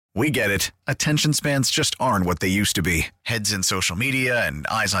We get it. Attention spans just aren't what they used to be. Heads in social media and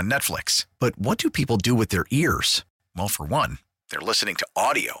eyes on Netflix. But what do people do with their ears? Well, for one, they're listening to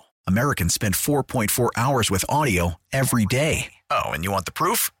audio. Americans spend 4.4 hours with audio every day. Oh, and you want the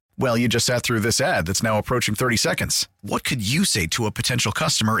proof? Well, you just sat through this ad that's now approaching 30 seconds. What could you say to a potential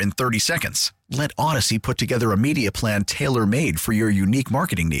customer in 30 seconds? Let Odyssey put together a media plan tailor-made for your unique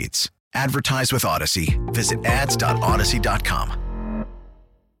marketing needs. Advertise with Odyssey. Visit ads.odyssey.com.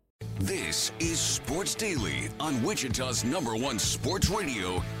 This is Sports Daily on Wichita's #1 sports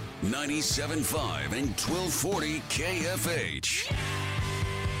radio, 97.5 and 1240 KFH.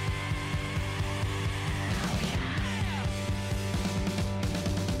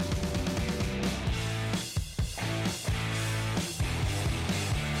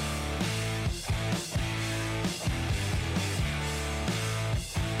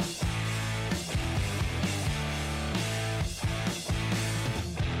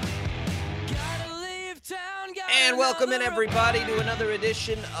 And welcome in, everybody, to another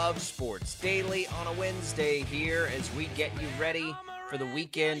edition of Sports Daily on a Wednesday here as we get you ready for the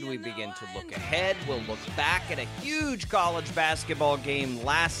weekend. We begin to look ahead. We'll look back at a huge college basketball game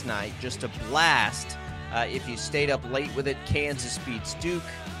last night. Just a blast. If you stayed up late with it, Kansas beats Duke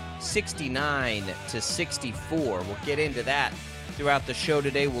 69-64. We'll get into that throughout the show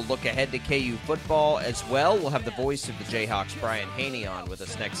today. We'll look ahead to KU football as well. We'll have the voice of the Jayhawks, Brian Haney, on with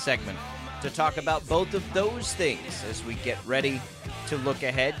us next segment to talk about both of those things as we get ready to look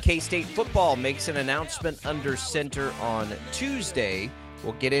ahead. K-State football makes an announcement under center on Tuesday.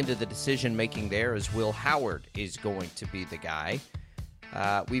 We'll get into the decision-making there as Will Howard is going to be the guy.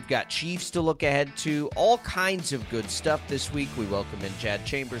 We've got Chiefs to look ahead to. All kinds of good stuff this week. We welcome in Chad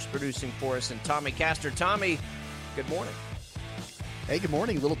Chambers producing for us and Tommy Castor. Tommy, good morning. Hey, good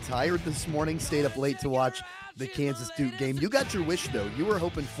morning. A little tired this morning. Stayed up late to watch the Kansas Duke game. You got your wish, though. You were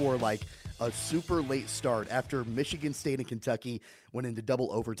hoping for, like, a super late start after Michigan State and Kentucky went into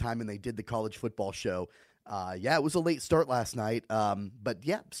double overtime and they did the college football show. It was a late start last night, but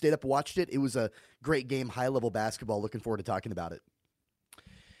yeah, stayed up, watched it. It was a great game, high-level basketball. Looking forward to talking about it.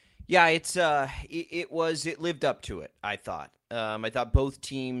 Yeah, it lived up to it, I thought. I thought both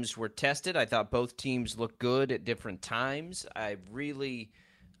teams were tested. I thought both teams looked good at different times. I really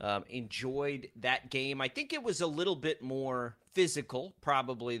enjoyed that game. I think it was a little bit more physical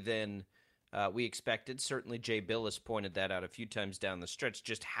probably than we expected. Certainly Jay Billis pointed that out a few times down the stretch,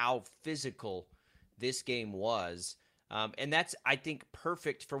 just how physical this game was. And that's, I think,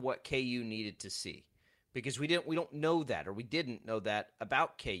 perfect for what KU needed to see. Because we didn't know that, or we didn't know that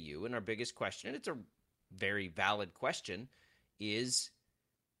about KU. And our biggest question, and it's a very valid question, is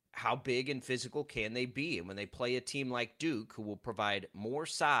how big and physical can they be? And when they play a team like Duke, who will provide more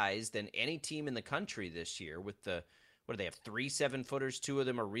size than any team in the country this year, with the, what do they have, 3 7-footers? 2 of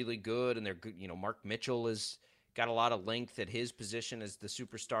them are really good, and they're good. You know, Mark Mitchell has got a lot of length at his position as the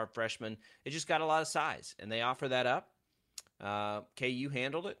superstar freshman. They just got a lot of size, and they offer that up. KU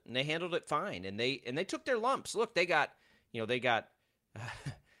handled it, and they handled it fine, and they took their lumps. Look, they got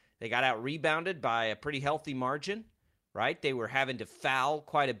out rebounded by a pretty healthy margin, right? They were having to foul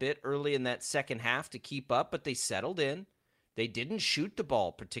quite a bit early in that second half to keep up, but they settled in. They didn't shoot the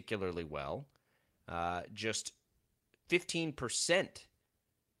ball particularly well, just 15%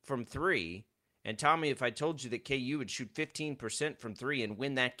 from 3. And Tommy, if I told you that KU would shoot 15% from 3 and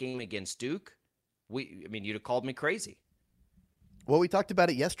win that game against Duke, you'd have called me crazy. Well, we talked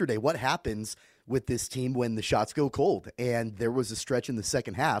about it yesterday. What happens with this team when the shots go cold? And there was a stretch in the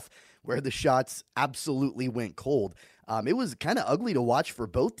second half where the shots absolutely went cold. It was kind of ugly to watch for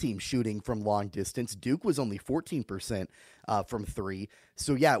both teams shooting from long distance. Duke was only 14% from 3.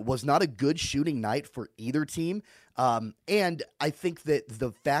 So, yeah, it was not a good shooting night for either team. And I think that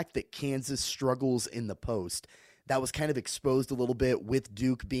the fact that Kansas struggles in the post, that was kind of exposed a little bit with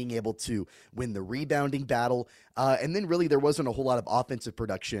Duke being able to win the rebounding battle. And then really there wasn't a whole lot of offensive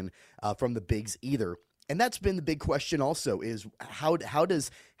production from the bigs either. And that's been the big question also, is how does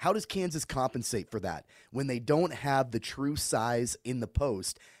Kansas compensate for that? When they don't have the true size in the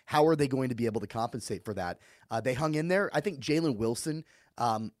post, how are they going to be able to compensate for that? They hung in there. I think Jalen Wilson,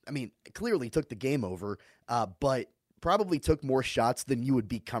 clearly took the game over, but probably took more shots than you would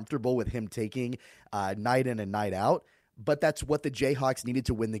be comfortable with him taking night in and night out. But that's what the Jayhawks needed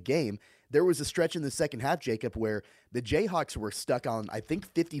to win the game. There was a stretch in the second half, Jacob, where the Jayhawks were stuck on, I think,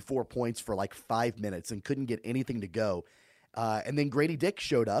 54 points for like 5 minutes and couldn't get anything to go. And then Grady Dick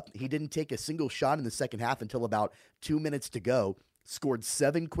showed up. He didn't take a single shot in the second half until about 2 minutes to go. Scored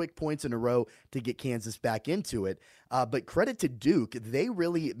 7 quick points in a row to get Kansas back into it. But credit to Duke. They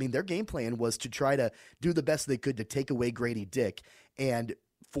really, their game plan was to try to do the best they could to take away Grady Dick. And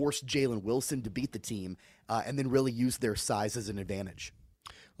forced Jalen Wilson to beat the team and then really use their size as an advantage.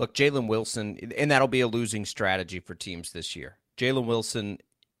 Look, Jalen Wilson, and that'll be a losing strategy for teams this year. Jalen Wilson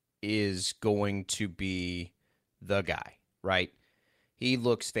is going to be the guy, right? He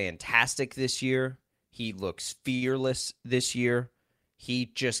looks fantastic this year. He looks fearless this year.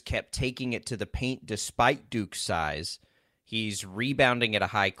 He just kept taking it to the paint despite Duke's size. He's rebounding at a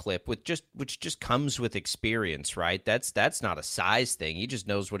high clip, which just comes with experience, right? That's not a size thing. He just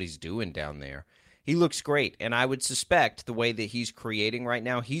knows what he's doing down there. He looks great, and I would suspect the way that he's creating right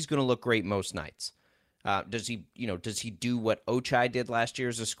now, he's going to look great most nights. Does he do what Ochai did last year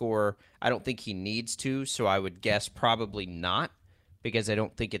as a scorer? I don't think he needs to, so I would guess probably not, because I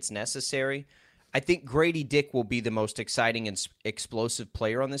don't think it's necessary. I think Grady Dick will be the most exciting and explosive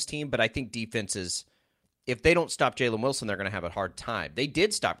player on this team, but I think defenses, if they don't stop Jalen Wilson, they're going to have a hard time. They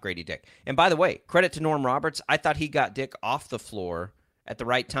did stop Grady Dick. And by the way, credit to Norm Roberts, I thought he got Dick off the floor at the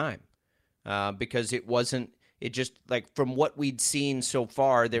right time. Because it just like from what we'd seen so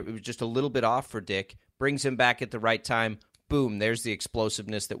far, it was just a little bit off for Dick. Brings him back at the right time. Boom, there's the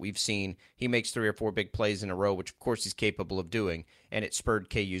explosiveness that we've seen. He makes 3 or 4 big plays in a row, which of course he's capable of doing, and it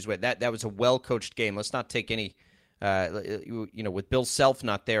spurred KU's way. That was a well-coached game. Let's not take any, with Bill Self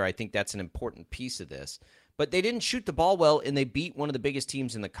not there, I think that's an important piece of this. But they didn't shoot the ball well, and they beat one of the biggest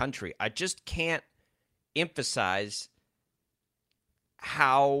teams in the country. I just can't emphasize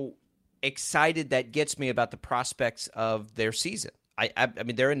how excited that gets me about the prospects of their season. I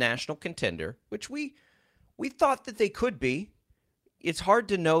mean, they're a national contender, which we thought that they could be. It's hard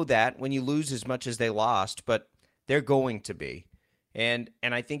to know that when you lose as much as they lost, but they're going to be. And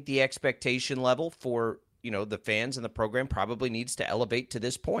I think the expectation level for, the fans and the program probably needs to elevate to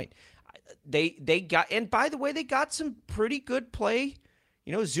this point. They got, and by the way, they got some pretty good play.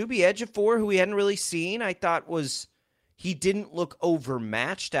 Zuby Ejiofor, who we hadn't really seen, I thought he didn't look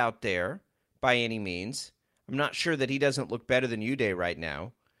overmatched out there by any means. I'm not sure that he doesn't look better than Uday right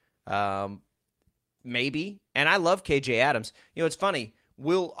now. Maybe. And I love KJ Adams. It's funny.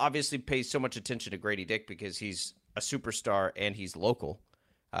 We'll obviously pay so much attention to Grady Dick because he's a superstar and he's local.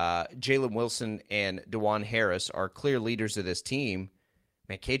 Jalen Wilson and DeJuan Harris are clear leaders of this team.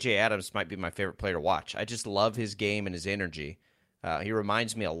 Man, KJ Adams might be my favorite player to watch. I just love his game and his energy. He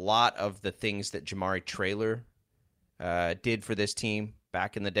reminds me a lot of the things that Jamari Traylor did for this team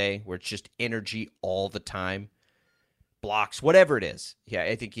back in the day, where it's just energy all the time, blocks, whatever it is. Yeah,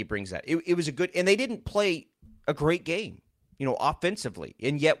 I think he brings that. It was a good, and they didn't play a great game, offensively,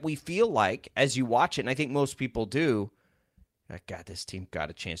 and yet we feel like, as you watch it, and I think most people do, God, this team got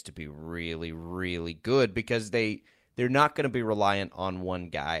a chance to be really, really good because they're not going to be reliant on one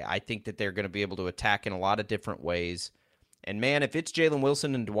guy. I think that they're going to be able to attack in a lot of different ways. And, man, if it's Jalen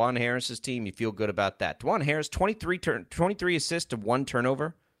Wilson and DeJuan Harris's team, you feel good about that. DeJuan Harris, 23 assists to 1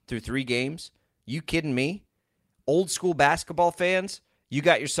 turnover through 3 games. You kidding me? Old school basketball fans, you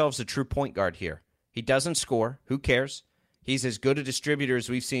got yourselves a true point guard here. He doesn't score. Who cares? He's as good a distributor as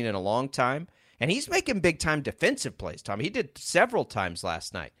we've seen in a long time. And he's making big-time defensive plays, Tom. He did several times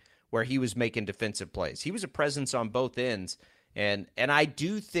last night where he was making defensive plays. He was a presence on both ends. And I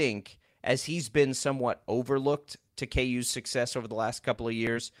do think, as he's been somewhat overlooked to KU's success over the last couple of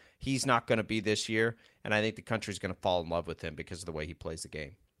years, he's not going to be this year, and I think the country's going to fall in love with him because of the way he plays the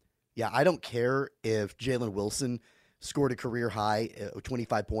game. Yeah, I don't care if Jalen Wilson scored a career high,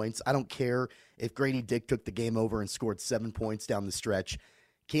 25 points. I don't care if Grady Dick took the game over and scored 7 points down the stretch.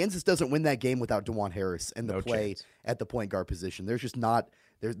 Kansas doesn't win that game without DeJuan Harris and the play at the point guard position. There's just not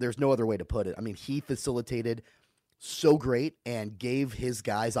there's no other way to put it. I mean, he facilitated so great and gave his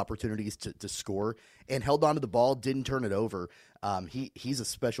guys opportunities to score and held on to the ball, didn't turn it over. He's a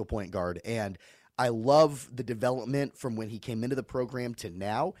special point guard, and I love the development from when he came into the program to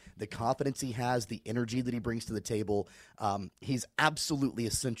now, the confidence he has, the energy that he brings to the table. He's absolutely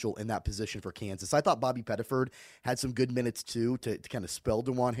essential in that position for Kansas. I thought Bobby Pettiford had some good minutes too to kind of spell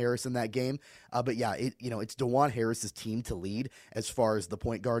DeJuan Harris in that game. But yeah, it's DeJuan Harris's team to lead as far as the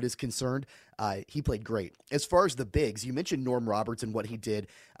point guard is concerned. He played great. As far as the bigs, you mentioned Norm Roberts and what he did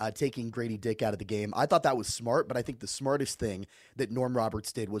taking Grady Dick out of the game. I thought that was smart, but I think the smartest thing that Norm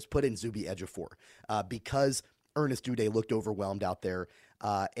Roberts did was put in Zuby Ejiofor because Ernest Uday looked overwhelmed out there.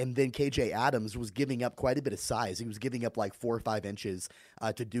 And then KJ Adams was giving up quite a bit of size. He was giving up like 4 or 5 inches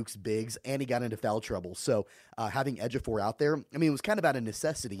to Duke's bigs, and he got into foul trouble. So having Ejiofor out there, I mean, it was kind of out of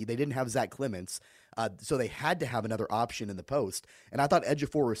necessity. They didn't have Zach Clements, so they had to have another option in the post. And I thought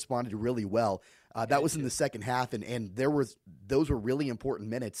Ejiofor responded really well. That was in the second half, and those were really important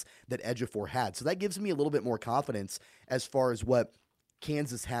minutes that Ejiofor had. So that gives me a little bit more confidence as far as what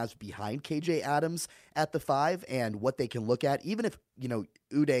Kansas has behind KJ Adams at the 5 and what they can look at. Even if,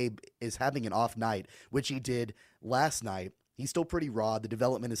 Uday is having an off night, which he did last night, he's still pretty raw. The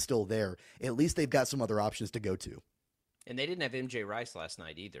development is still there. At least they've got some other options to go to. And they didn't have MJ Rice last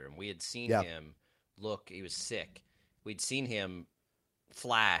night either. And we had seen him look, he was sick. We'd seen him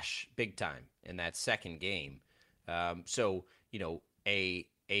flash big time in that second game. So,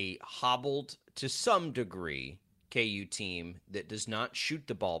 a hobbled to some degree KU team that does not shoot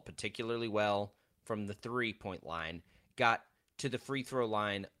the ball particularly well from the 3-point line got to the free throw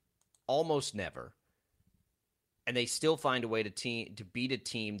line almost never. And they still find a way to beat a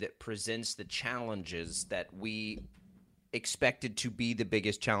team that presents the challenges that we expected to be the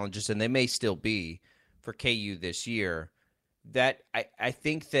biggest challenges, and they may still be for KU this year. That I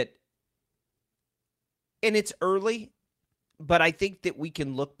think that, and it's early, but I think that we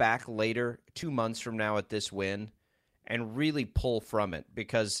can look back later, 2 months from now at this win, and really pull from it,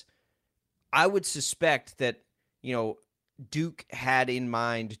 because I would suspect that, Duke had in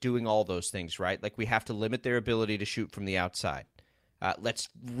mind doing all those things, right? Like, we have to limit their ability to shoot from the outside. Let's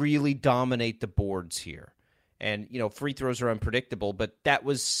really dominate the boards here. And, free throws are unpredictable, but that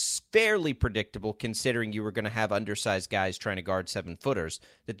was fairly predictable considering you were going to have undersized guys trying to guard 7-footers,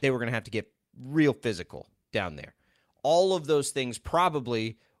 that they were going to have to get real physical down there. All of those things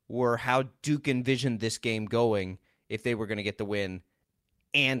probably were how Duke envisioned this game going if they were going to get the win,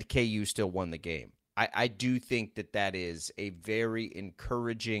 and KU still won the game. I do think that is a very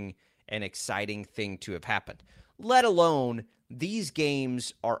encouraging and exciting thing to have happened. Let alone, these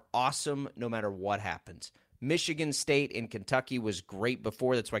games are awesome no matter what happens. Michigan State and Kentucky was great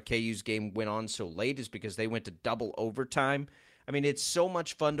before. That's why KU's game went on so late, is because they went to double overtime. I mean, it's so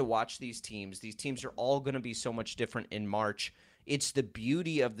much fun to watch these teams. These teams are all going to be so much different in March. It's the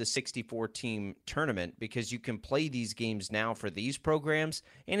beauty of the 64-team tournament, because you can play these games now for these programs,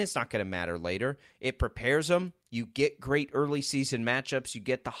 and it's not going to matter later. It prepares them. You get great early season matchups. You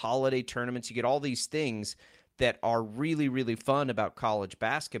get the holiday tournaments. You get all these things that are really, really fun about college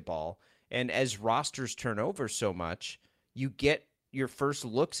basketball. And as rosters turn over so much, you get your first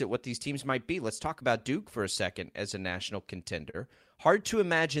looks at what these teams might be. Let's talk about Duke for a second as a national contender. Hard to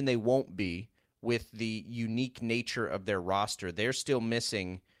imagine they won't be with the unique nature of their roster. They're still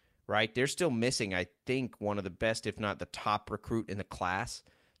missing, right? They're still missing, I think, one of the best, if not the top recruit in the class.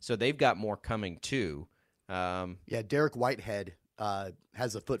 So they've got more coming too. Derek Whitehead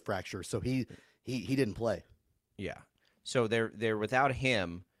has a foot fracture, so he didn't play. Yeah. So they're without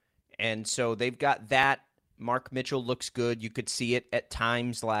him. And so they've got that. Mark Mitchell looks good. You could see it at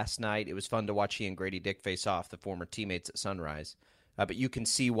times last night. It was fun to watch he and Grady Dick face off, the former teammates at Sunrise. But you can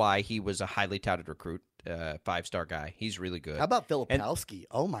see why he was a highly touted recruit, 5-star guy. He's really good. How about Filipowski?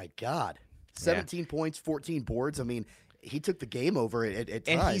 Oh, my God. 17 points, 14 boards. I mean, he took the game over at times.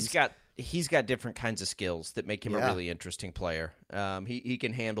 And he's got different kinds of skills that make him a really interesting player. He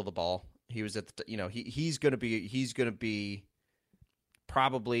can handle the ball. He was at the, he's going to be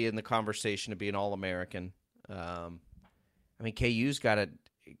probably in the conversation to be an All-American. KU's got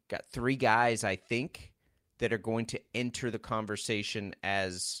 3 guys, I think, that are going to enter the conversation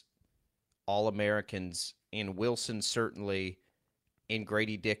as All-Americans, in Wilson certainly, in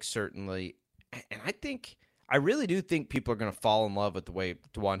Grady Dick certainly. And I really do think people are going to fall in love with the way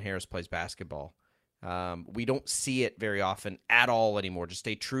DeJuan Harris plays basketball. We don't see it very often at all anymore. Just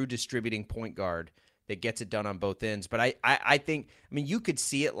a true distributing point guard that gets it done on both ends. But I think you could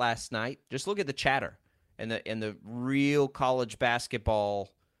see it last night. Just look at the chatter and the real college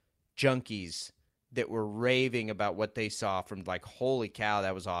basketball junkies that were raving about what they saw from, like, holy cow,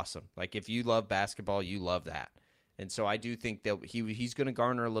 that was awesome. Like, if you love basketball, you love that. And so I do think that he's going to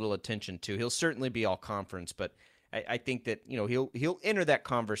garner a little attention too. He'll certainly be all conference, but I think that he'll enter that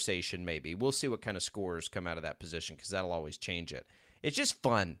conversation maybe. We'll see what kind of scores come out of that position, because that'll always change it. It's just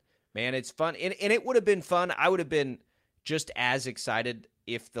fun, man. It's fun, and it would have been fun. I would have been just as excited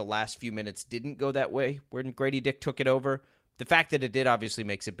if the last few minutes didn't go that way when Grady Dick took it over. The fact that it did obviously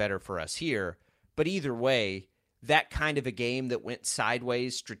makes it better for us here. But either way, that kind of a game that went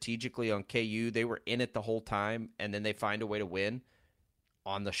sideways strategically on KU, they were in it the whole time, and then they find a way to win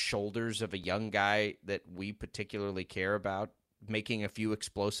on the shoulders of a young guy that we particularly care about, making a few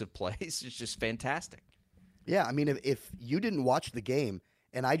explosive plays. It's just fantastic. Yeah, if you didn't watch the game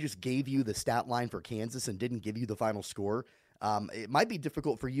and I just gave you the stat line for Kansas and didn't give you the final score, it might be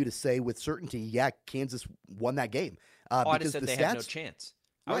difficult for you to say with certainty, Kansas won that game. I'd have said they had no chance.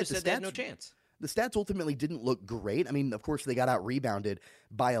 I would have said they had no chance. the stats ultimately didn't look great. I mean, of course, they got out rebounded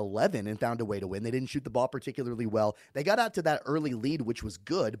by 11 and found a way to win. They didn't shoot the ball particularly well. They got out to that early lead, which was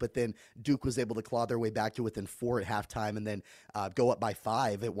good, but then Duke was able to claw their way back to within 4 at halftime and then go up by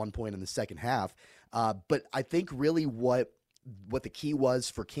 5 at one point in the second half. But I think really what the key was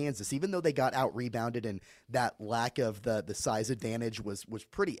for Kansas, even though they got out rebounded and that lack of the size advantage was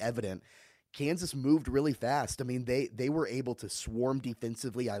pretty evident, Kansas moved really fast. I mean, they were able to swarm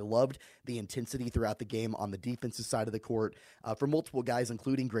defensively. I loved the intensity throughout the game on the defensive side of the court for multiple guys,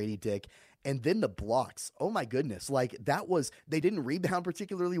 including Grady Dick. And then the blocks. Oh, my goodness. Like, they didn't rebound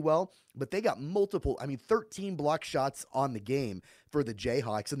particularly well, but they got 13 block shots on the game for the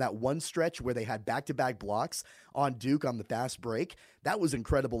Jayhawks. And that one stretch where they had back-to-back blocks on Duke on the fast break, that was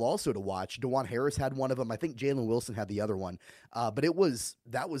incredible also to watch. DeJuan Harris had one of them. I think Jalen Wilson had the other one. But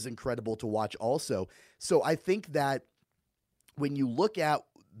that was incredible to watch also. So I think that when you look at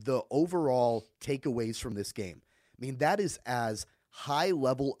the overall takeaways from this game, I mean, that is as high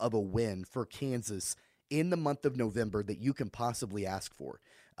level of a win for Kansas in the month of November that you can possibly ask for.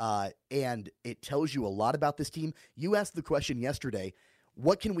 And it tells you a lot about this team. You asked the question yesterday,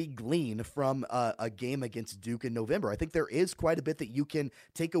 what can we glean from a game against Duke in November? I think there is quite a bit that you can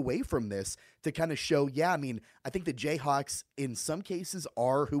take away from this to kind of show, I think the Jayhawks in some cases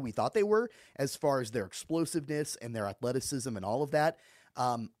are who we thought they were as far as their explosiveness and their athleticism and all of that.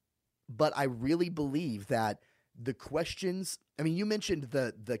 But I really believe that the questions, you mentioned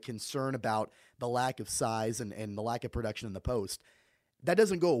the concern about the lack of size and the lack of production in the post. That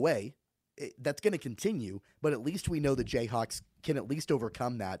doesn't go away. That's going to continue, but at least we know the Jayhawks can at least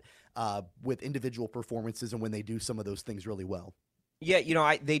overcome that with individual performances and when they do some of those things really well.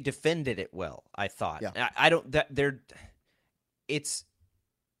 Yeah, they defended it well, I thought. Yeah.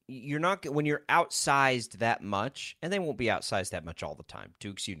 You're not, when you're outsized that much, and they won't be outsized that much all the time.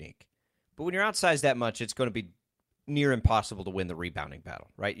 Duke's unique. But when you're outsized that much, it's going to be near impossible to win the rebounding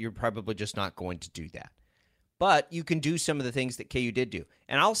battle, right? You're probably just not going to do that. But you can do some of the things that KU did do.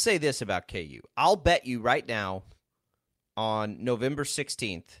 And I'll say this about KU. I'll bet you right now on November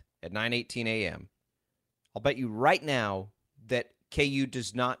 16th at 9:18 a.m., I'll bet you right now that KU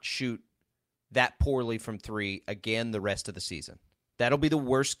does not shoot that poorly from three again the rest of the season. That'll be the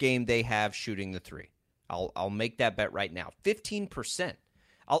worst game they have shooting the three. I'll make that bet right now. 15%.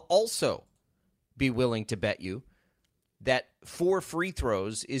 I'll also be willing to bet you that 4 free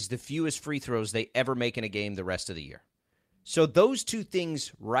throws is the fewest free throws they ever make in a game the rest of the year. So those two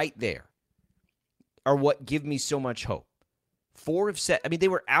things right there are what give me so much hope. 4 of 7. They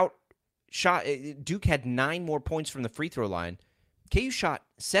were outshot. Duke had 9 more points from the free throw line. KU shot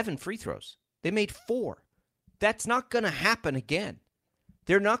 7 free throws. They made 4. That's not going to happen again.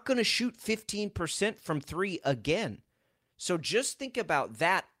 They're not going to shoot 15% from 3 again. So just think about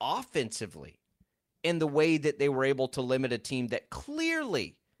that offensively in the way that they were able to limit a team that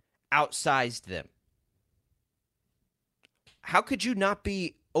clearly outsized them. How could you not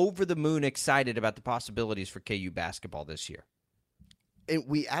be over the moon excited about the possibilities for KU basketball this year? And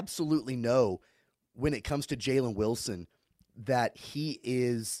we absolutely know when it comes to Jalen Wilson that he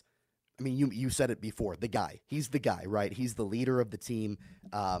is, you said it before, the guy. He's the guy, right? He's the leader of the team.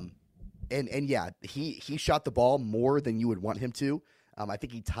 He shot the ball more than you would want him to. I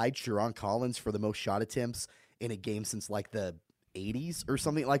think he tied Sherron Collins for the most shot attempts in a game since like the 80s or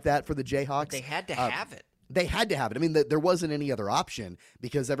something like that for the Jayhawks. They had to have it. They had to have it. There wasn't any other option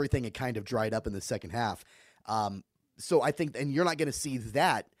because everything had kind of dried up in the second half. So I think, and you're not going to see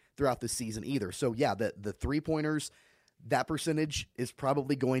that throughout the season either. So yeah, the 3-pointers, that percentage is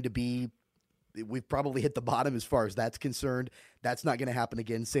probably going to be, we've probably hit the bottom as far as that's concerned. That's not going to happen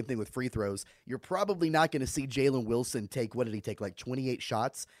again. Same thing with free throws. You're probably not going to see Jalen Wilson take, what did he take, like 28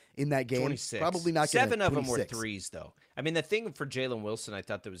 shots in that game? 26. Probably not. 7 of them were threes, though. The thing for Jalen Wilson I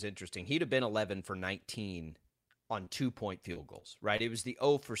thought that was interesting, he'd have been 11 for 19 on 2-point field goals, right? It was the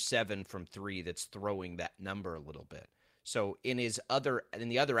 0 for 7 from 3 that's throwing that number a little bit. So in the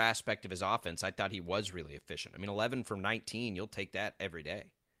other aspect of his offense, I thought he was really efficient. 11 from 19, you'll take that every day.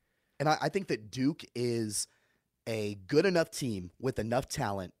 And I think that Duke is a good enough team with enough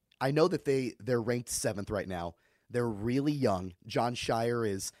talent. I know that they're ranked 7th right now. They're really young. John Shire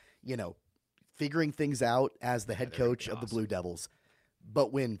is, figuring things out as the head coach of the Blue Devils.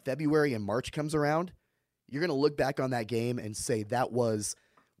 But when February and March comes around, you're going to look back on that game and say that was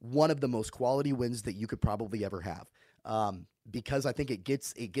one of the most quality wins that you could probably ever have. Because I think it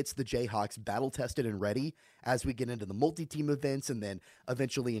gets the Jayhawks battle tested and ready as we get into the multi-team events and then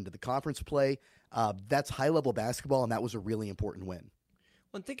eventually into the conference play. That's high level basketball, and that was a really important win.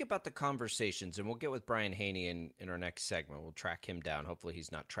 Well, and think about the conversations, and we'll get with Brian Haney in our next segment. We'll track him down. Hopefully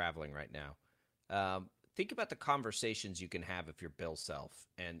he's not traveling right now. think about the conversations you can have if you're Bill Self.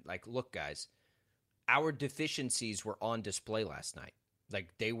 And, like, look, guys, our deficiencies were on display last night. Like,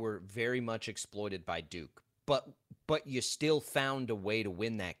 they were very much exploited by Duke. But you still found a way to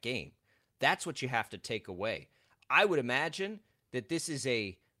win that game. That's what you have to take away. I would imagine that this is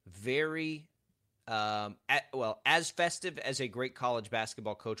a very, as festive as a great college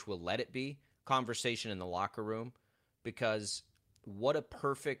basketball coach will let it be, conversation in the locker room, because what a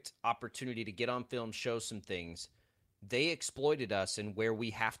perfect opportunity to get on film, show some things. They exploited us in where we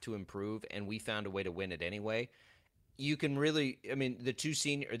have to improve, and we found a way to win it anyway. You can really, I mean,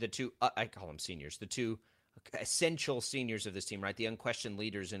 I call them seniors, the two essential seniors of this team, right? The unquestioned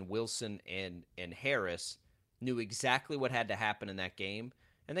leaders in Wilson and Harris knew exactly what had to happen in that game,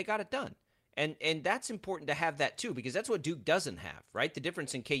 and they got it done. And that's important to have that too, because that's what Duke doesn't have, right? The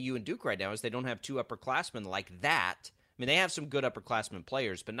difference in KU and Duke right now is they don't have two upperclassmen like that. I mean, they have some good upperclassmen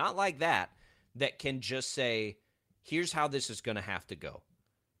players, but not like that can just say, here's how this is going to have to go.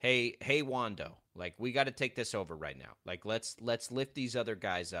 Hey, Wando, like, we got to take this over right now. Like, let's lift these other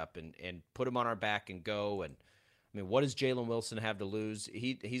guys up and put them on our back and go. And I mean, what does Jalen Wilson have to lose?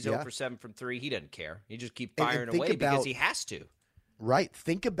 He's 0 for 7 from 3. He doesn't care. He just keep firing away because he has to. Right.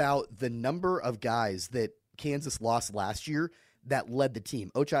 Think about the number of guys that Kansas lost last year that led the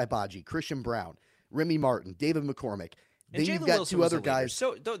team. Ochai Agbaji, Christian Brown, Remy Martin, David McCormick. Then you've got two other guys.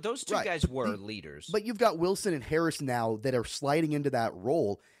 So those two guys were leaders. But you've got Wilson and Harris now that are sliding into that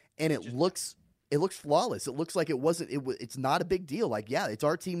role, and it looks flawless. It looks like it's not a big deal. Like, yeah, it's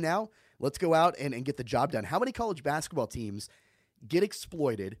our team now. Let's go out and get the job done. How many college basketball teams get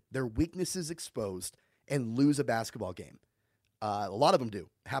exploited, their weaknesses exposed, and lose a basketball game? A lot of them do.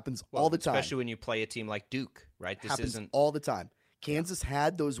 Happens all the time. Especially when you play a team like Duke, right? This happens isn't all the time. Kansas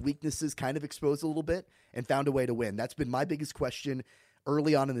had those weaknesses kind of exposed a little bit and found a way to win. That's been my biggest question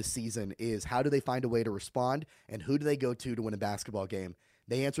early on in the season is how do they find a way to respond, and who do they go to win a basketball game?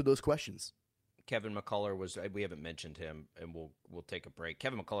 They answered those questions. Kevin McCullough we haven't mentioned him, and we'll take a break.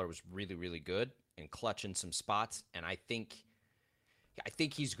 Kevin McCullough was really, really good and clutch in some spots, and I think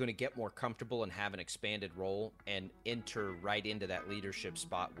he's going to get more comfortable and have an expanded role and enter right into that leadership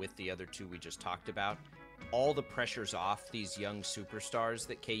spot with the other two we just talked about. All the pressure's off these young superstars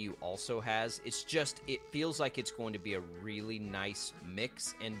that KU also has. It feels like it's going to be a really nice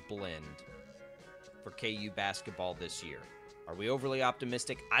mix and blend for KU basketball this year. Are we overly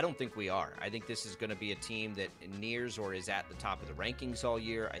optimistic? I don't think we are. I think this is going to be a team that nears or is at the top of the rankings all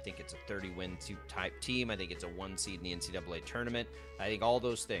year. I think it's a 30-win type team. I think it's a 1 seed in the NCAA tournament. I think all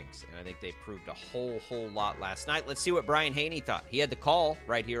those things, and I think they proved a whole lot last night. Let's see what Brian Haney thought. He had the call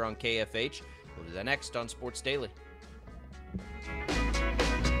right here on KFH. We'll do that next on Sports Daily.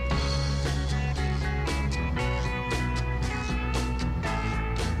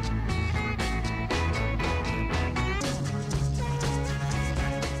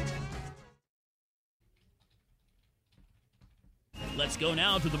 Let's go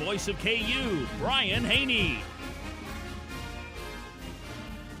now to the voice of KU, Brian Haney.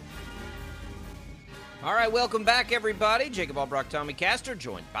 All right, welcome back, everybody. Jacob Albrock, Tommy Castor,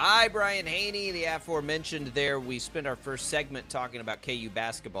 joined by Brian Haney. The aforementioned there, we spent our first segment talking about KU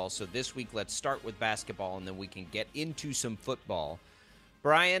basketball. So this week, let's start with basketball, and then we can get into some football.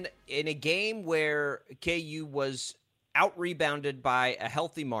 Brian, in a game where KU was out-rebounded by a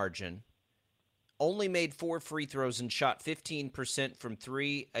healthy margin, only made 4 free throws and shot 15% from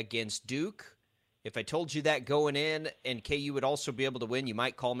 3 against Duke. If I told you that going in and KU would also be able to win, you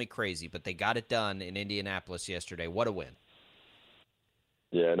might call me crazy, but they got it done in Indianapolis yesterday. What a win.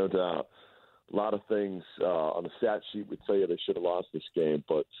 Yeah, no doubt. A lot of things on the stat sheet would tell you they should have lost this game,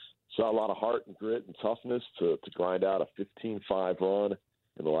 but saw a lot of heart and grit and toughness to grind out a 15-5 run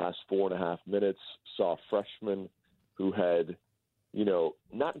in the last 4.5 minutes. Saw a freshman who had,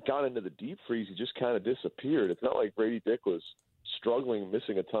 not gone into the deep freeze. He just kind of disappeared. It's not like Brady Dick was struggling,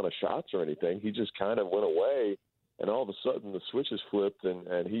 missing a ton of shots or anything. He just kind of went away, and all of a sudden the switches flipped,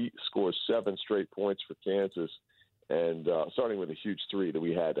 and he scores 7 straight points for Kansas, and starting with a huge 3 that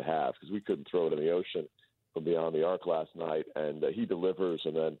we had to have because we couldn't throw it in the ocean from beyond the arc last night, and he delivers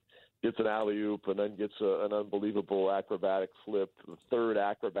and then gets an alley-oop and then gets an unbelievable acrobatic flip, the third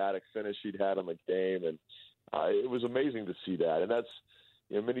acrobatic finish he'd had in the game, and it was amazing to see that. And that's,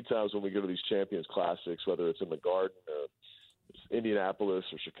 many times when we go to these Champions Classics, whether it's in the Garden or Indianapolis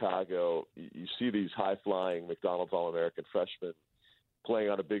or Chicago, you see these high-flying McDonald's All-American freshmen playing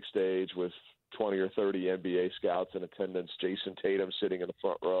on a big stage with 20 or 30 NBA scouts in attendance, Jason Tatum sitting in the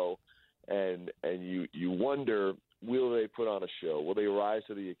front row, and you wonder, will they put on a show? Will they rise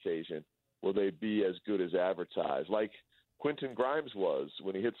to the occasion? Will they be as good as advertised? Like Quentin Grimes was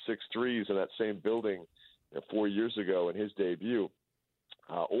when he hit 6 threes in that same building 4 years ago in his debut?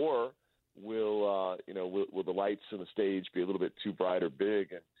 Or will the lights and the stage be a little bit too bright or big?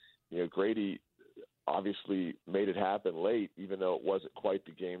 And Grady obviously made it happen late, even though it wasn't quite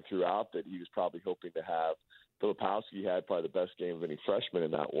the game throughout that he was probably hoping to have. Filipowski had probably the best game of any freshman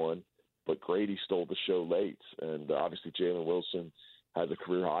in that one, but Grady stole the show late. And obviously Jalen Wilson has a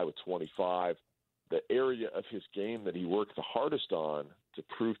career high with 25. The area of his game that he worked the hardest on to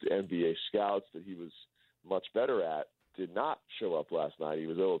prove to NBA scouts that he was much better at did not show up last night. He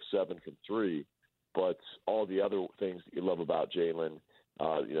was 0 of 7 from 3, but all the other things that you love about Jalen,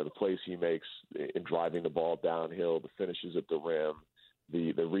 the plays he makes in driving the ball downhill, the finishes at the rim,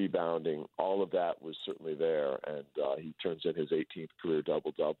 the rebounding, all of that was certainly there, and he turns in his 18th career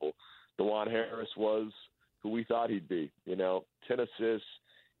double-double. DeJuan Harris was who we thought he'd be. 10 assists,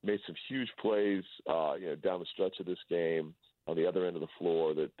 made some huge plays, down the stretch of this game on the other end of the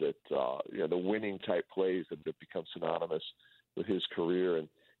floor. That the winning type plays that have become synonymous with his career. And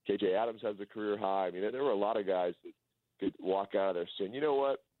KJ Adams has a career high. I mean, there were a lot of guys that could walk out of there saying, you know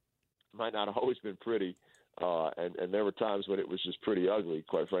what, might not have always been pretty, and there were times when it was just pretty ugly,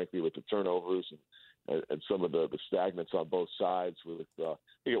 quite frankly, with the turnovers and some of the stagnance on both sides. With I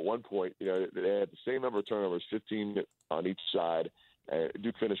think at one point, they had the same number of turnovers, 15 on each side.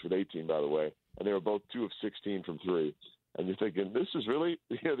 Duke finished with 18, by the way, and they were both 2 of 16 from 3. And you're thinking, this is really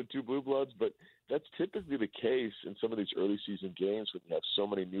the two blue bloods, but that's typically the case in some of these early season games when you have so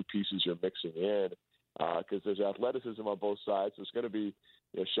many new pieces you're mixing in, because there's athleticism on both sides. There's going to be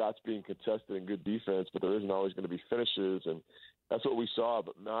shots being contested and good defense, but there isn't always going to be finishes, and that's what we saw.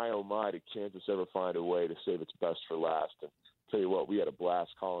 But my, oh my, did Kansas ever find a way to save its best for last? And tell you what, we had a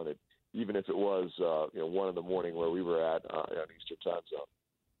blast calling it, even if it was 1 in the morning where we were at on Eastern time zone.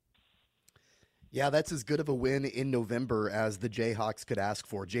 Yeah, that's as good of a win in November as the Jayhawks could ask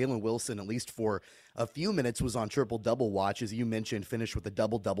for. Jalen Wilson, at least for a few minutes, was on triple-double watch. As you mentioned, finished with a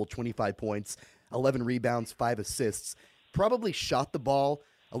double-double, 25 points, 11 rebounds, 5 assists. Probably shot the ball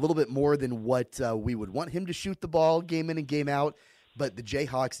a little bit more than what we would want him to shoot the ball game in and game out, but the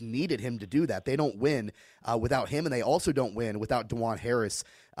Jayhawks needed him to do that. They don't win without him, and they also don't win without DeJuan Harris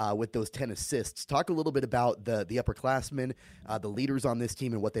with those 10 assists. Talk a little bit about the upperclassmen, the leaders on this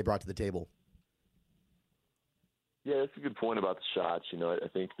team, and what they brought to the table. Yeah, that's a good point about the shots. I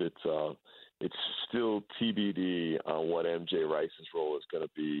think that it's still TBD on what MJ Rice's role is going to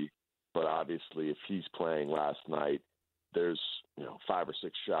be. But obviously, if he's playing last night, there's 5 or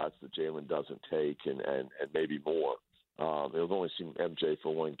 6 shots that Jalen doesn't take, and maybe more. We've only seen MJ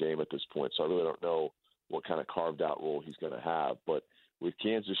for one game at this point, so I really don't know what kind of carved out role he's going to have. But with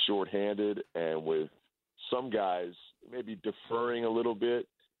Kansas shorthanded and with some guys maybe deferring a little bit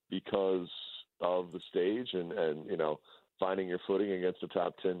because of the stage and finding your footing against a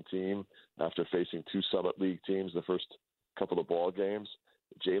top 10 team after facing 2 Summit League teams the first couple of ball games,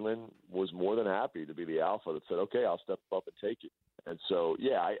 Jalen was more than happy to be the alpha that said, okay, I'll step up and take it. And so,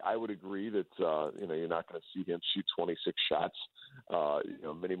 yeah, I would agree that, you're not going to see him shoot 26 shots,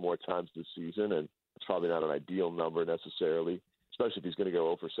 many more times this season. And it's probably not an ideal number necessarily, especially if he's going to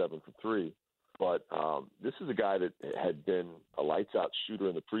go 0 for 7 from 3. But this is a guy that had been a lights-out shooter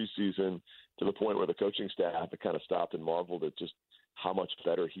in the preseason to the point where the coaching staff had kind of stopped and marveled at just how much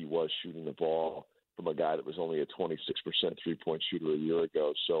better he was shooting the ball from a guy that was only a 26% three-point shooter a year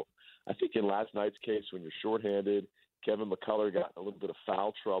ago. So I think in last night's case, when you're shorthanded, Kevin McCullough got a little bit of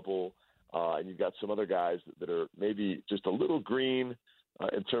foul trouble, and you've got some other guys that are maybe just a little green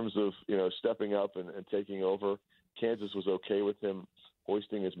in terms of stepping up and taking over. Kansas was okay with him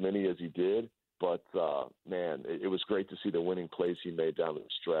hoisting as many as he did. But, man, it was great to see the winning plays he made down the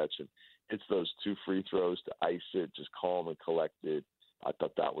stretch. And it's those 2 free throws to ice it, just calm and collected. I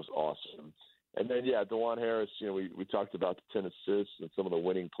thought that was awesome. And then, yeah, DeJuan Harris, we talked about the 10 assists and some of the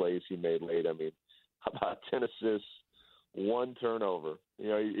winning plays he made late. I mean, how about 10 assists, 1 turnover? He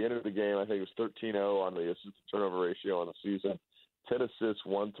entered the game, I think it was 13-0 on the assist-to-turnover ratio on the season. 10 assists,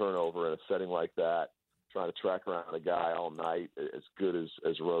 1 turnover in a setting like that. Trying to track around a guy all night as good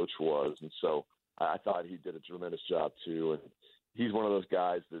as Roach was. And so I thought he did a tremendous job too. And he's one of those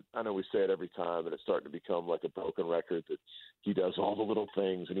guys that I know we say it every time, and it's starting to become like a broken record that he does all the little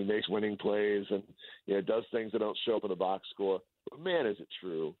things and he makes winning plays and does things that don't show up in the box score. But man, is it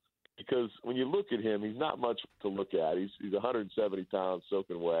true? Because when you look at him, he's not much to look at. He's 170 pounds,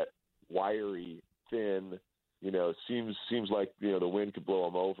 soaking wet, wiry, thin. Seems like the wind could blow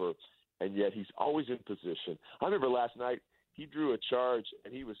him over. And yet he's always in position. I remember last night he drew a charge,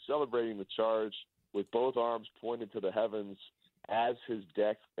 and he was celebrating the charge with both arms pointed to the heavens as his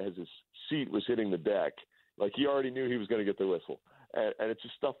seat was hitting the deck. Like he already knew he was going to get the whistle. And it's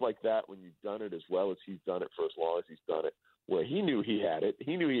just stuff like that when you've done it as well as he's done it for as long as he's done it, where he knew he had it.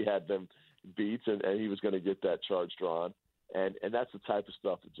 He knew he had them beats, and he was going to get that charge drawn. And that's the type of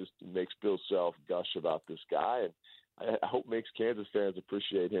stuff that just makes Bill Self gush about this guy. And I hope makes Kansas fans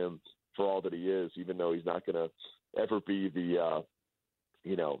appreciate him for all that he is, even though he's not going to ever be the,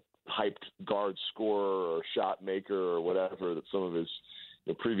 hyped guard scorer or shot maker or whatever that some of his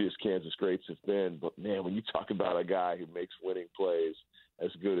previous Kansas greats have been. But, man, when you talk about a guy who makes winning plays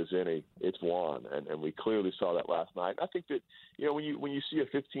as good as any, it's Juan. And we clearly saw that last night. I think that, when you see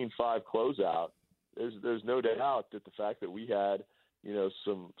a 15-5 closeout, there's no doubt that the fact that we had,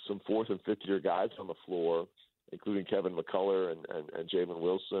 some fourth and fifth year guys on the floor, including Kevin McCullough and Jalen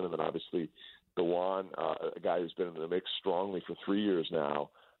Wilson, and then obviously DeJuan, a guy who's been in the mix strongly for 3 years now.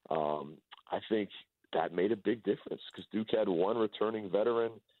 I think that made a big difference because Duke had one returning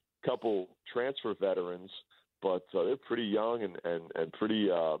veteran, couple transfer veterans, but they're pretty young and pretty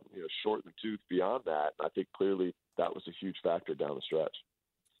short in the tooth beyond that. And I think clearly that was a huge factor down the stretch.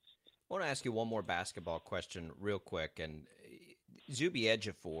 I want to ask you one more basketball question real quick. And Zuby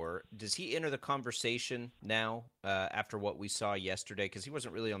Ejiofor, does he enter the conversation now after what we saw yesterday? Because he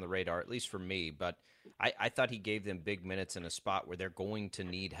wasn't really on the radar, at least for me. But I thought he gave them big minutes in a spot where they're going to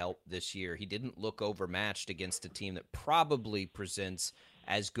need help this year. He didn't look overmatched against a team that probably presents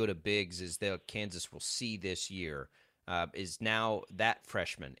as good a bigs as Kansas will see this year. Is now that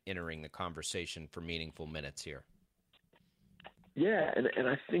freshman entering the conversation for meaningful minutes here? Yeah, and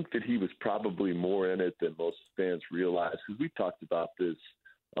I think that he was probably more in it than most fans realize, because we talked about this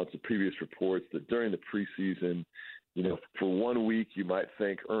on some previous reports that during the preseason, for 1 week you might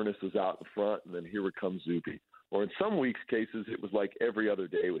think Ernest was out in front, and then here comes Zuby. Or in some weeks' cases, it was like every other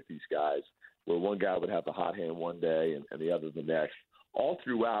day with these guys, where one guy would have the hot hand one day and the other the next. All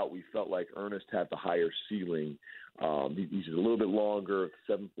throughout, we felt like Ernest had the higher ceiling. He's a little bit longer,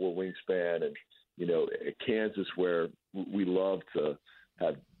 7'4" wingspan, and at Kansas, where we love to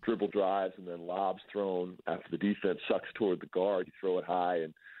have dribble drives and then lobs thrown after the defense sucks toward the guard, you throw it high,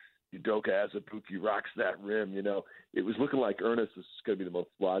 and Udoka Azubuike rocks that rim. It was looking like Ernest is going to be the most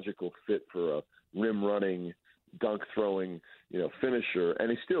logical fit for a rim-running, dunk-throwing, finisher,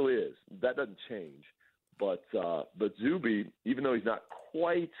 and he still is. That doesn't change. But Zuby, even though he's not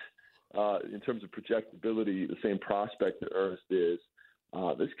quite, in terms of projectability, the same prospect that Ernest is,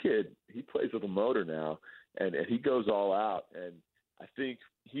 this kid, he plays with a motor now, and he goes all out. And I think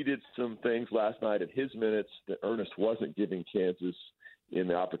he did some things last night in his minutes that Ernest wasn't giving Kansas in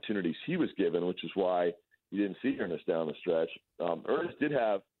the opportunities he was given, which is why you didn't see Ernest down the stretch. Ernest did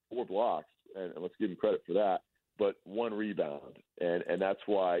have 4 blocks, and let's give him credit for that, but 1 rebound. And that's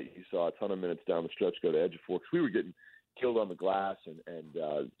why you saw a ton of minutes down the stretch go to Ejiofor, because we were getting killed on the glass, and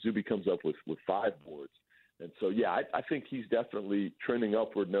Zuby comes up with 5 boards. And so, yeah, I think he's definitely trending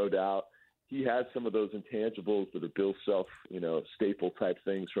upward, no doubt. He has some of those intangibles that are Bill Self, staple type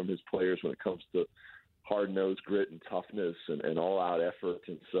things from his players when it comes to hard-nosed grit and toughness and all-out effort.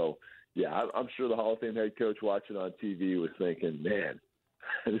 And so, yeah, I'm sure the Hall of Fame head coach watching on TV was thinking, man,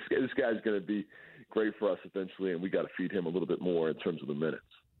 this guy's going to be great for us eventually, and we got to feed him a little bit more in terms of the minutes.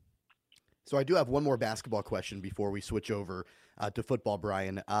 So I do have one more basketball question before we switch over to football,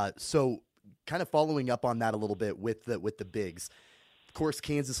 Brian. So kind of following up on that a little bit with the bigs. Of course,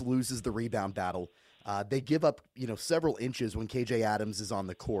 Kansas loses the rebound battle. They give up, several inches when KJ Adams is on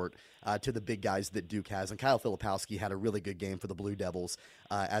the court to the big guys that Duke has. And Kyle Filipowski had a really good game for the Blue Devils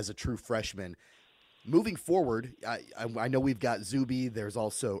as a true freshman. Moving forward, I know we've got Zuby. There's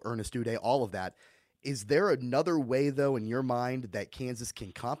also Ernest Udeh, all of that. Is there another way, though, in your mind that Kansas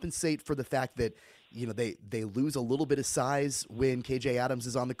can compensate for the fact that, they lose a little bit of size when KJ Adams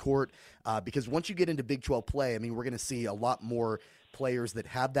is on the court? Because once you get into Big 12 play, we're going to see a lot more players that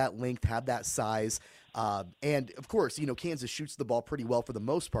have that length, have that size. And, of course, Kansas shoots the ball pretty well for the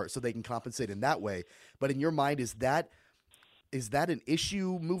most part, so they can compensate in that way. But in your mind, is that an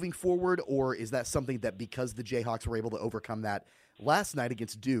issue moving forward, or is that something that because the Jayhawks were able to overcome that last night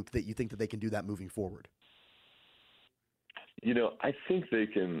against Duke that you think that they can do that moving forward? I think they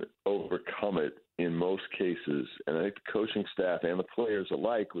can overcome it in most cases, and I think the coaching staff and the players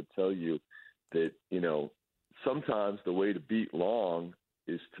alike would tell you that, sometimes the way to beat long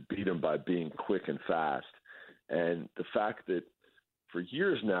is to beat them by being quick and fast. And the fact that for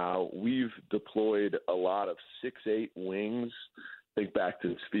years now we've deployed a lot of 6'8" wings. Think back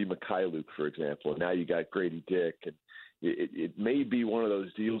to Svi Mikhailuk, for example, and now you got Grady Dick. And it may be one of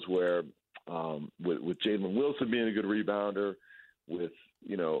those deals where with Jalen Wilson being a good rebounder, with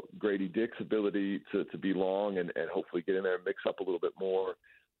Grady Dick's ability to be long and hopefully get in there and mix up a little bit more,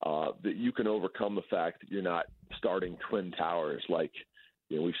 that you can overcome the fact that you're not starting twin towers like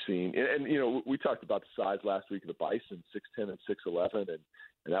we've seen. And we talked about the size last week of the Bison, 6'10" and 6'11",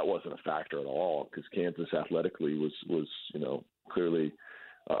 and that wasn't a factor at all because Kansas athletically was clearly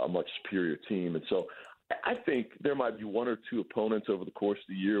a much superior team. And so I think there might be one or two opponents over the course of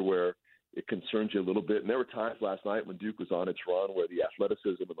the year where it concerns you a little bit. And there were times last night when Duke was on its run where the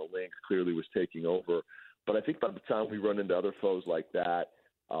athleticism and the length clearly was taking over. But I think by the time we run into other foes like that,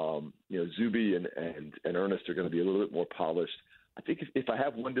 Zuby and Ernest are going to be a little bit more polished. I think if I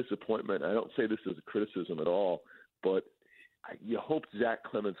have one disappointment, I don't say this as a criticism at all, but you hoped Zach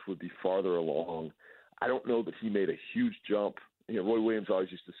Clements would be farther along. I don't know that he made a huge jump. Roy Williams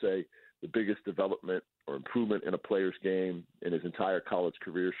always used to say the biggest development or improvement in a player's game in his entire college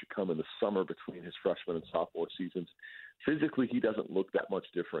career should come in the summer between his freshman and sophomore seasons. Physically, he doesn't look that much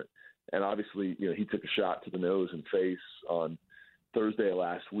different. And obviously, he took a shot to the nose and face on Thursday of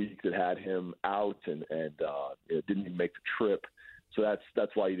last week that had him out and didn't even make the trip. So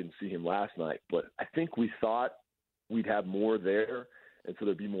that's why you didn't see him last night. But I think we thought we'd have more there, and so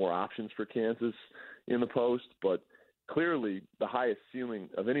there'd be more options for Kansas in the post. But clearly, the highest ceiling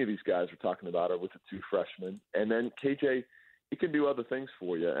of any of these guys we're talking about are with the two freshmen. And then KJ, he can do other things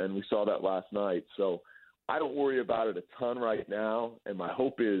for you, and we saw that last night. So I don't worry about it a ton right now, and my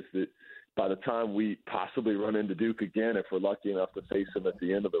hope is that by the time we possibly run into Duke again, if we're lucky enough to face him at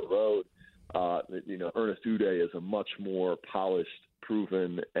the end of the road, Ernest Udeh is a much more polished,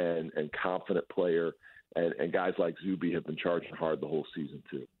 proven, and confident player, and guys like Zuby have been charging hard the whole season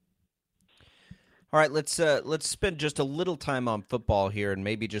too. All right, let's spend just a little time on football here and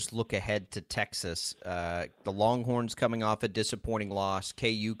maybe just look ahead to Texas. The Longhorns coming off a disappointing loss,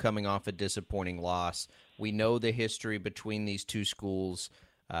 KU coming off a disappointing loss. We know the history between these two schools.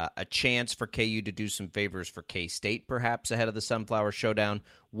 A chance for KU to do some favors for K-State, perhaps, ahead of the Sunflower Showdown.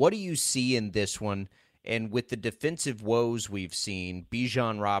 What do you see in this one? And with the defensive woes we've seen,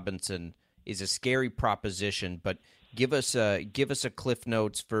 Bijan Robinson is a scary proposition, but give us a Cliff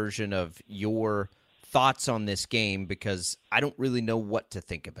Notes version of your thoughts on this game, because I don't really know what to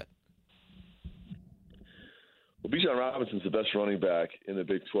think of it. Well, Bijan Robinson's the best running back in the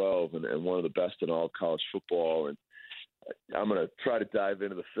Big 12 and one of the best in all of college football. And I'm going to try to dive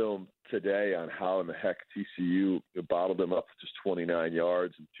into the film today on how in the heck TCU bottled them up to just 29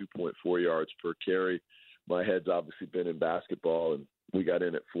 yards and 2.4 yards per carry. My head's obviously been in basketball, and we got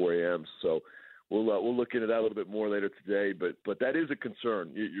in at 4 a.m., so we'll look into that a little bit more later today. But that is a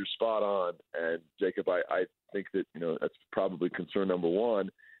concern. You're spot on, and Jacob, I think that that's probably concern number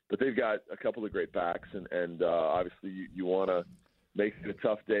one. But they've got a couple of great backs, and obviously you want to make it a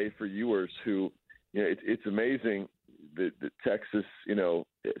tough day for Ewers, who it's amazing that Texas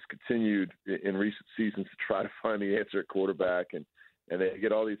has continued in recent seasons to try to find the answer at quarterback, and they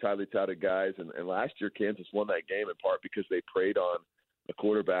get all these highly touted guys. And last year Kansas won that game in part because they preyed on a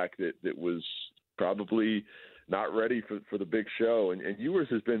quarterback that was probably not ready for the big show. And Ewers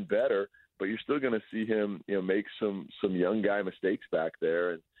has been better, but you're still going to see him make some young guy mistakes back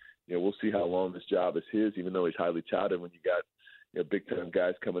there. And we'll see how long this job is his, even though he's highly touted when you got big time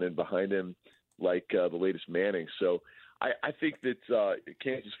guys coming in behind him like the latest Manning. So I think that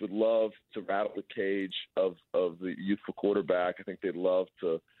Kansas would love to rattle the cage of the youthful quarterback. I think they'd love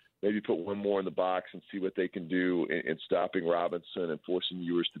to maybe put one more in the box and see what they can do in stopping Robinson and forcing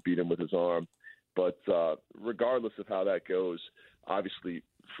Ewers to beat him with his arm. But regardless of how that goes, obviously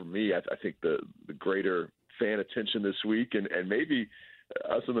for me, I think the greater fan attention this week and maybe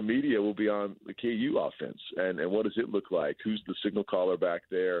us in the media will be on the KU offense. And what does it look like? Who's the signal caller back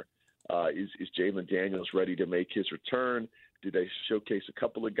there? Is Jalen Daniels ready to make his return? Do they showcase a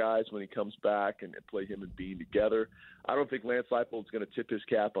couple of guys when he comes back and play him and Bean together? I don't think Lance Leipold's going to tip his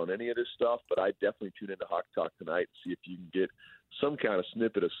cap on any of this stuff, but I definitely tune into Hawk Talk tonight and see if you can get some kind of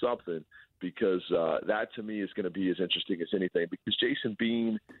snippet of something, because that to me is going to be as interesting as anything. Because Jason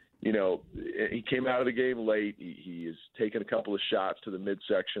Bean, he came out of the game late. He has taken a couple of shots to the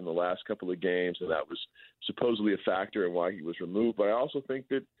midsection the last couple of games, and that was supposedly a factor in why he was removed. But I also think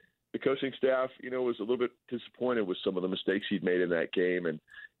that the coaching staff, was a little bit disappointed with some of the mistakes he'd made in that game. And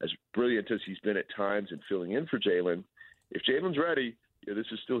as brilliant as he's been at times in filling in for Jalen, if Jalen's ready, this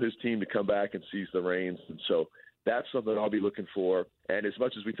is still his team to come back and seize the reins. And so that's something I'll be looking for. And as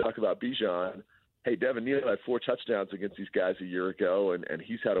much as we talk about Bijan, hey, Devin Neal had 4 touchdowns against these guys a year ago, and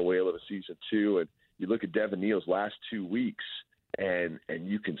he's had a whale of a season too. And you look at Devin Neal's last 2 weeks, and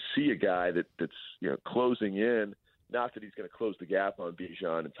you can see a guy that's closing in. Not that he's going to close the gap on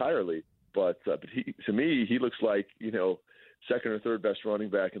Bijan entirely, but he, to me, he looks like second or third best running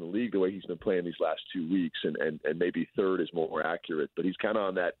back in the league the way he's been playing these last 2 weeks, and maybe third is more accurate. But he's kind of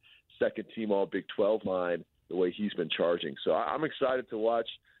on that second-team All-Big 12 line the way he's been charging. So I'm excited to watch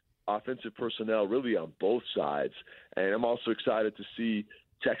offensive personnel really on both sides, and I'm also excited to see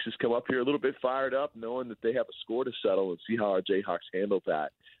Texas come up here a little bit fired up, knowing that they have a score to settle, and see how our Jayhawks handled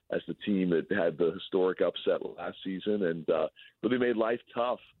that as the team that had the historic upset last season and really made life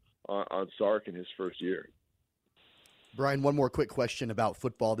tough on Sark in his first year. Brian, one more quick question about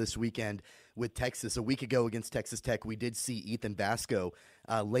football this weekend with Texas. A week ago against Texas Tech, we did see Ethan Vasco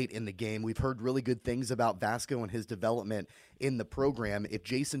late in the game. We've heard really good things about Vasco and his development in the program. If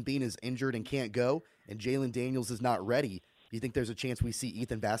Jason Bean is injured and can't go, and Jalen Daniels is not ready, do you think there's a chance we see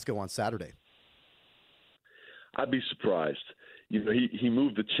Ethan Vasco on Saturday? I'd be surprised. You know, he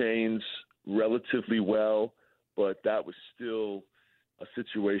moved the chains relatively well, but that was still a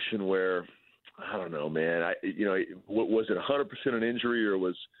situation where, I don't know, man. Was it 100% an injury, or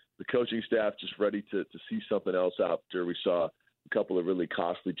was the coaching staff just ready to see something else after we saw a couple of really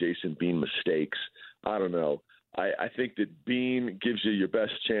costly Jason Bean mistakes? I don't know. I think that Bean gives you your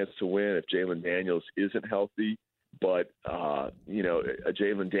best chance to win if Jalen Daniels isn't healthy, but a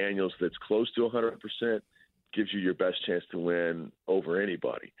Jalen Daniels that's close to 100% gives you your best chance to win over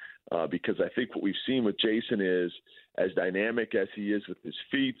anybody. Because I think what we've seen with Jason is, as dynamic as he is with his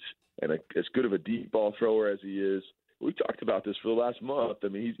feet and as good of a deep ball thrower as he is, we've talked about this for the last month. I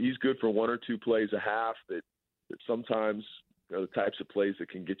mean, he's good for one or two plays a half that sometimes are the types of plays that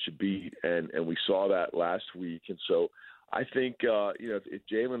can get you beat, and we saw that last week. And so I think, if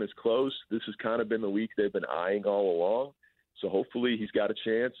Jalen is close, this has kind of been the week they've been eyeing all along. So hopefully he's got a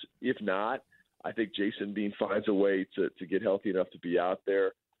chance. If not, I think Jason Bean finds a way to get healthy enough to be out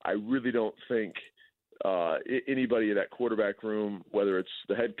there. I really don't think anybody in that quarterback room, whether it's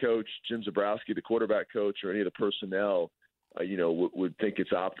the head coach, Jim Zabrowski, the quarterback coach, or any of the personnel, would think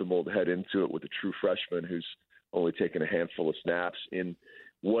it's optimal to head into it with a true freshman who's only taken a handful of snaps in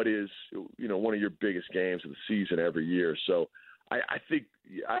what is, one of your biggest games of the season every year. So I think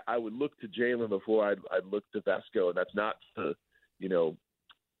I would look to Jalen before I'd look to Vasco, and that's not to,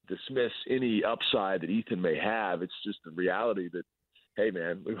 dismiss any upside that Ethan may have. It's just the reality that, hey,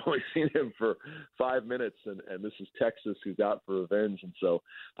 man, we've only seen him for 5 minutes, and this is Texas who's out for revenge. And so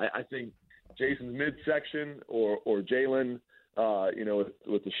I think Jason's midsection or Jalen,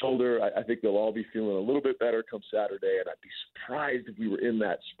 with the shoulder, I think they'll all be feeling a little bit better come Saturday, and I'd be surprised if we were in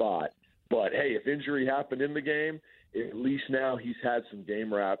that spot. But, hey, if injury happened in the game, at least now he's had some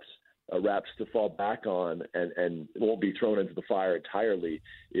game wraps to fall back on, and won't be thrown into the fire entirely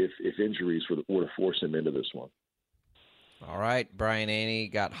if injuries were to force him into this one. All right, Brian Hanni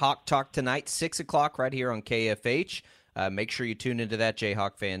got Hawk Talk tonight, 6 o'clock right here on KFH. Make sure you tune into that,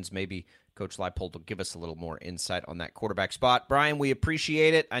 Jayhawk fans. Maybe Coach Leipold will give us a little more insight on that quarterback spot. Brian, we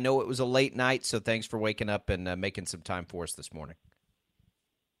appreciate it. I know it was a late night, so thanks for waking up and making some time for us this morning.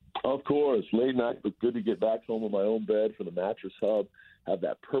 Of course, late night, but good to get back home in my own bed for the Mattress Hub. Have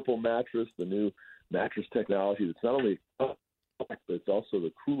that purple mattress, the new mattress technology that's not only but it's also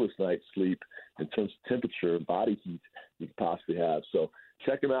the coolest night's sleep in terms of temperature and body heat you could possibly have. So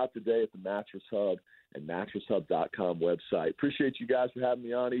check them out today at the Mattress Hub and mattresshub.com website. Appreciate you guys for having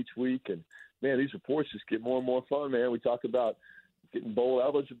me on each week. And, man, these reports just get more and more fun, man. We talk about getting bowl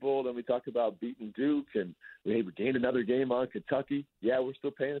eligible, then we talk about beating Duke, and we gained another game on Kentucky. Yeah, we're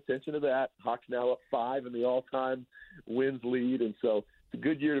still paying attention to that. Hawks now up 5 in the all-time wins lead, and so it's a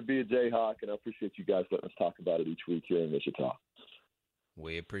good year to be a Jayhawk, and I appreciate you guys letting us talk about it each week here in Wichita.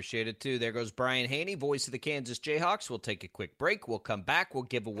 We appreciate it, too. There goes Brian Hanni, voice of the Kansas Jayhawks. We'll take a quick break. We'll come back. We'll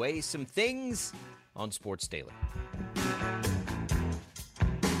give away some things on Sports Daily.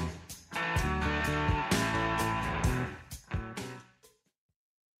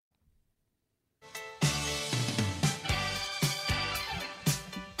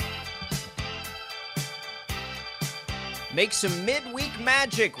 Make some midweek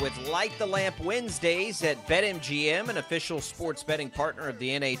magic with Light the Lamp Wednesdays at BetMGM, an official sports betting partner of the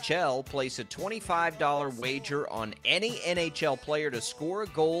NHL. Place a $25 wager on any NHL player to score a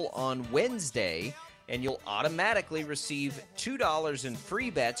goal on Wednesday, and you'll automatically receive $2 in free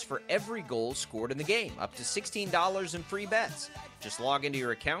bets for every goal scored in the game, up to $16 in free bets. Just log into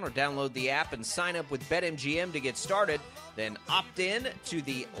your account or download the app and sign up with BetMGM to get started. Then opt in to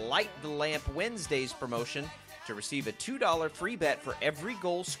the Light the Lamp Wednesdays promotion to receive a $2 free bet for every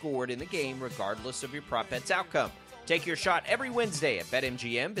goal scored in the game, regardless of your prop bet's outcome. Take your shot every Wednesday at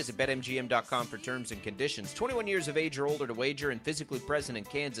BetMGM. Visit BetMGM.com for terms and conditions. 21 years of age or older to wager and physically present in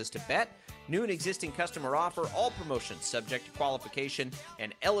Kansas to bet. New and existing customer offer. All promotions subject to qualification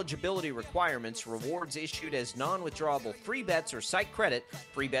and eligibility requirements. Rewards issued as non-withdrawable free bets or site credit.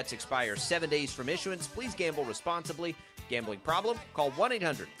 Free bets expire 7 days from issuance. Please gamble responsibly. Gambling problem? Call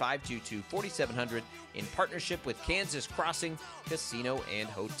 1-800-522-4700 in partnership with Kansas Crossing Casino and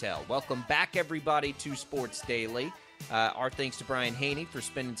Hotel. Welcome back, everybody, to Sports Daily. Our thanks to Brian Haney for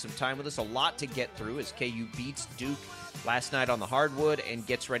spending some time with us. A lot to get through as KU beats Duke last night on the hardwood and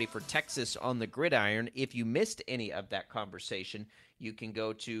gets ready for Texas on the gridiron. If you missed any of that conversation, you can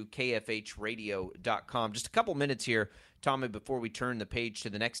go to kfhradio.com. Just a couple minutes here, Tommy, before we turn the page to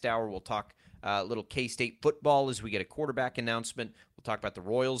the next hour. We'll talk a little K-State football as we get a quarterback announcement. We'll talk about the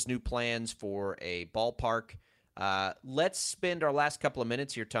Royals' new plans for a ballpark. Let's spend our last couple of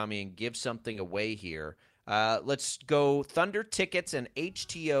minutes here, Tommy, and give something away here. Let's go Thunder tickets and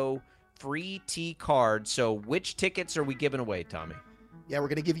HTO free T cards. So which tickets are we giving away, Tommy? Yeah, we're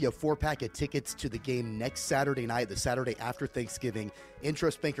going to give you a 4-pack of tickets to the game next Saturday night, the Saturday after Thanksgiving.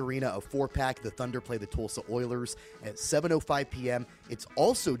 Intrust Bank Arena, a 4-pack. The Thunder play the Tulsa Oilers at 7:05 p.m. It's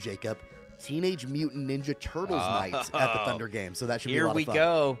also, Jacob, Teenage Mutant Ninja Turtles night at the Thunder game. So that should be a lot of fun. Here we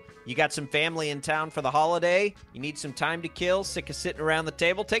go. You got some family in town for the holiday. You need some time to kill, sick of sitting around the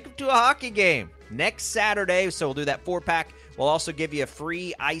table. Take them to a hockey game next Saturday. So we'll do that 4-pack. We'll also give you a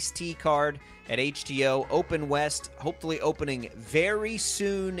free iced tea card at HTO. Open West, hopefully opening very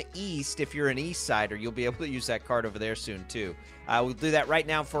soon East. If you're an East Sider, you'll be able to use that card over there soon too. We'll do that right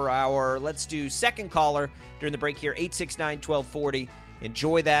now for our, let's do second caller during the break here, 869-1240.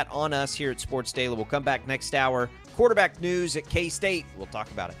 Enjoy that on us here at Sports Daily. We'll come back next hour. Quarterback news at K-State. We'll talk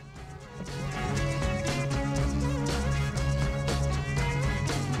about it.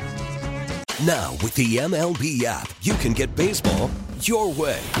 Now, with the MLB app, you can get baseball your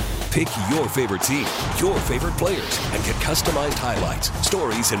way. Pick your favorite team, your favorite players, and get customized highlights,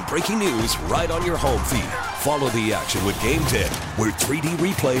 stories, and breaking news right on your home feed. Follow the action with Game Day, where 3D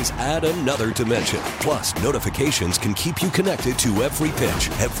replays add another dimension. Plus, notifications can keep you connected to every pitch,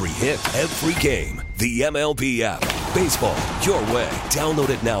 every hit, every game. The MLB app. Baseball your way. Download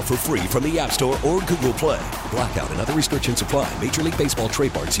it now for free from the App Store or Google Play. Blackout and other restrictions apply. Major League Baseball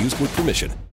trademarks used with permission.